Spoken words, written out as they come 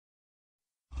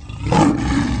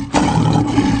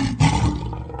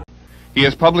He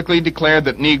has publicly declared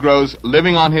that Negroes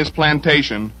living on his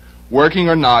plantation, working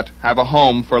or not, have a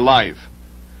home for life.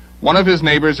 One of his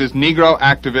neighbors is Negro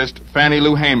activist Fannie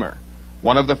Lou Hamer,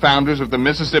 one of the founders of the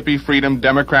Mississippi Freedom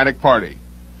Democratic Party.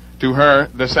 To her,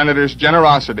 the senator's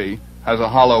generosity has a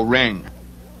hollow ring.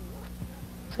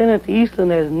 Senator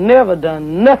Eastland has never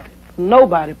done nothing for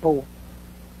nobody poor,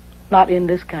 not in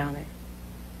this county.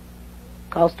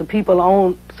 Because the people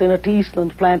on Senator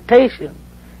Eastland's plantation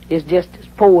is just as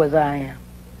poor as I am.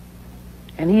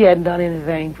 And he hadn't done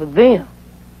anything for them.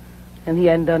 And he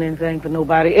hadn't done anything for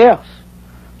nobody else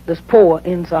that's poor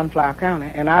in Sunflower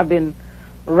County. And I've been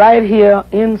right here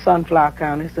in Sunflower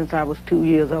County since I was 2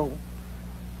 years old.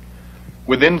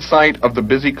 Within sight of the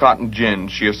busy cotton gin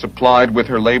she is supplied with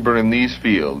her labor in these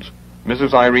fields,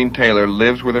 Mrs. Irene Taylor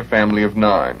lives with her family of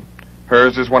 9.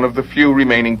 Hers is one of the few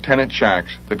remaining tenant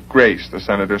shacks that grace the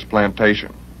senator's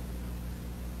plantation.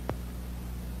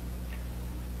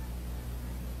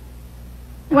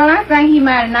 Well, I think he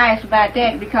mighty nice about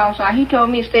that because he told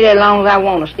me to stay there as long as I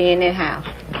want to stay in that house.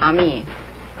 I'm in.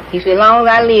 He said, as long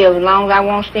as I live, as long as I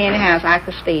want to stay in the house, I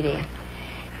could stay there.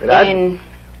 And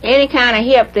any kind of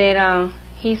help that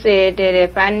he said that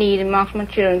if I need amongst my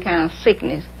children kind of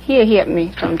sickness, he'll help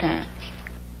me sometime.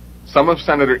 Some of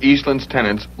Senator Eastland's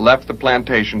tenants left the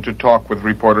plantation to talk with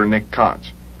reporter Nick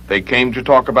Kotz. They came to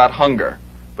talk about hunger,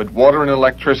 but water and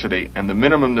electricity and the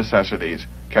minimum necessities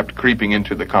kept creeping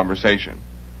into the conversation.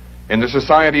 In the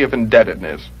society of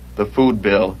indebtedness, the food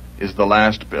bill is the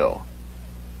last bill.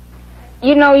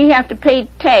 You know, you have to pay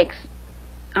tax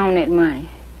on that money,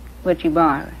 what you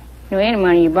borrow. You know, any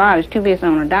money you borrow is 2 bits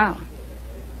on a dollar.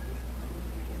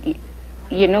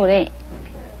 You know that.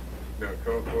 No,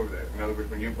 go over that. In other words,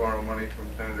 when you borrow money from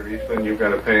Senator Eastland, you've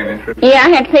got to pay an interest? Yeah, I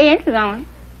had to pay interest on it.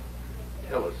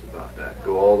 Tell us about that.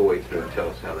 Go all the way through and tell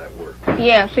us how that works.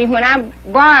 Yeah, see, when I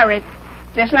borrow it,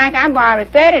 just like I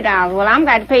borrowed $30, well, I'm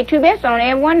got to pay 2 bits on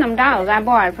every one of them dollars I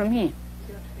borrowed from him.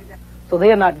 So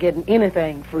they're not getting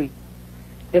anything free.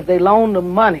 If they loan them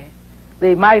money,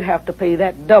 they might have to pay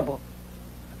that double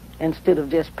instead of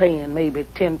just paying maybe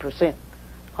 10%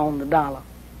 on the dollar.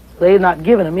 They're not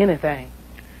giving them anything.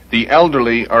 The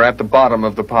elderly are at the bottom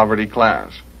of the poverty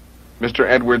class. Mr.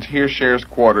 Edwards here shares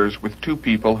quarters with 2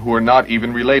 people who are not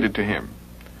even related to him.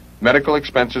 Medical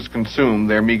expenses consume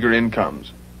their meager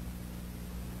incomes.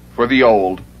 For the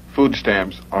old, food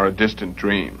stamps are a distant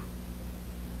dream.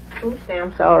 Food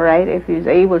stamps all right if he's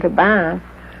able to buy them.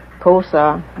 Of course,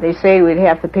 they say we'd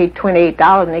have to pay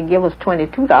 $28 and they give us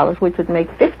 $22, which would make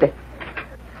 $50.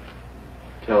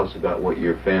 Tell us about what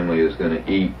your family is going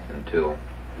to eat until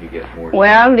you get more.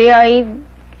 Well, they'll eat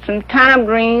some turnip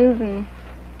greens and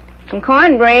some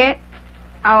cornbread.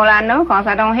 All I know, because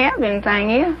I don't have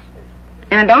anything else.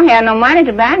 And I don't have no money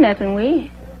to buy nothing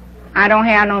with. I don't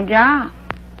have no job.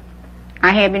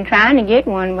 I have been trying to get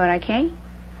one, but I can't.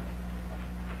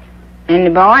 And the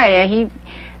boy,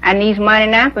 I need money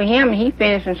now for him. He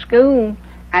finished in school.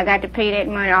 I got to pay that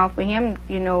money off for him,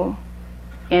 you know,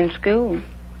 in school.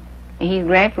 And he's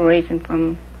graduating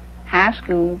from high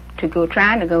school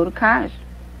trying to go to college.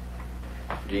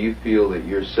 Do you feel that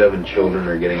your 7 children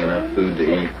are getting enough food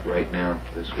to eat right now,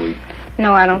 this week?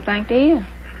 No, I don't think they is.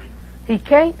 He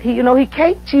can't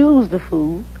choose the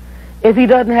food if he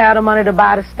doesn't have the money to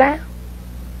buy the stamp.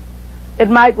 It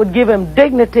would give him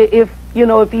dignity if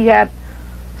he had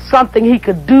something he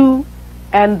could do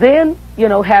and then,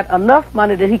 had enough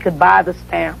money that he could buy the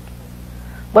stamp.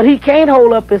 But he can't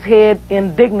hold up his head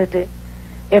in dignity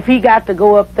if he got to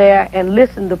go up there and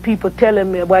listen to people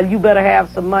telling me, well, you better have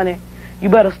some money, you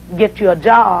better get you a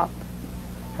job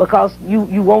because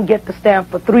you won't get the stamp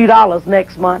for $3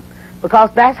 next month,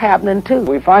 because that's happening too.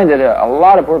 We find that a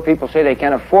lot of poor people say they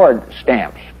can't afford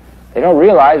stamps. They don't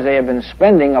realize they have been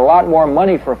spending a lot more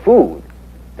money for food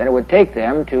than it would take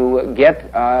them to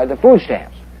get the food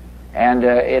stamps. And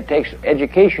it takes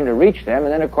education to reach them,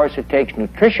 and then, of course, it takes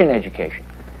nutrition education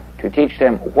to teach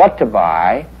them what to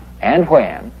buy and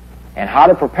when and how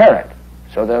to prepare it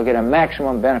so they'll get a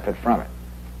maximum benefit from it.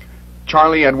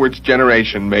 Charlie Edwards'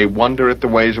 generation may wonder at the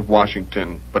ways of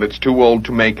Washington, but it's too old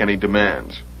to make any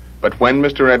demands. But when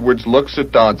Mr. Edwards looks at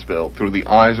Doddsville through the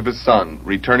eyes of his son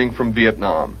returning from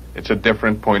Vietnam, it's a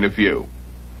different point of view.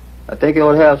 I think he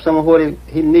ought to have some of what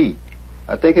he needs.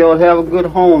 I think he ought to have a good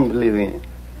home to live in.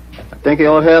 I think he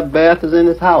ought to have bathrooms in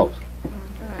his house.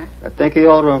 I think he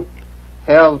ought to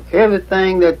have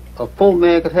everything that a poor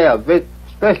man could have,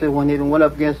 especially when he went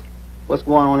up against what's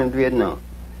going on in Vietnam.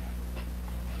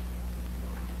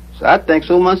 So I think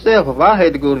so myself if I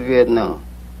had to go to Vietnam.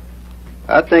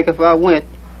 I think if I went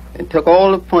and took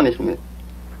all the punishment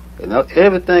and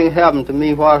everything happened to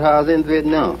me while I was in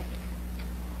Vietnam,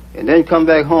 and then come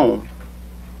back home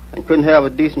and couldn't have a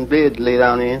decent bed to lay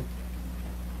down in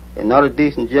and not a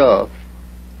decent job,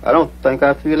 I don't think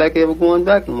I feel like ever going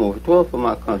back no more. If it was for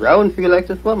my country, I wouldn't feel like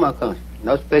this for my country.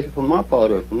 Not especially for my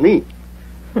part of it, for me.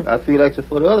 I feel like it's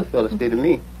for the other fellas did to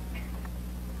me.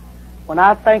 When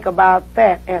I think about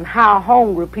that and how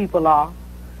hungry people are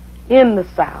in the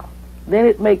South, then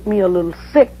it makes me a little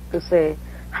sick to say,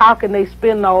 how can they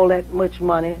spend all that much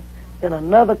money in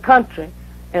another country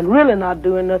and really not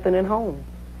doing nothing at home?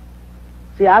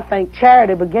 See, I think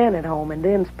charity began at home and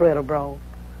then spread abroad.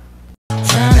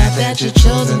 Found out that your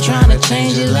children trying to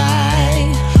change your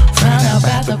life. Found out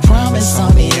about the promise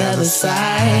on the other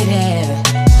side,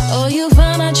 yeah. Oh, you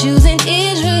found out choosing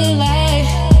Israel.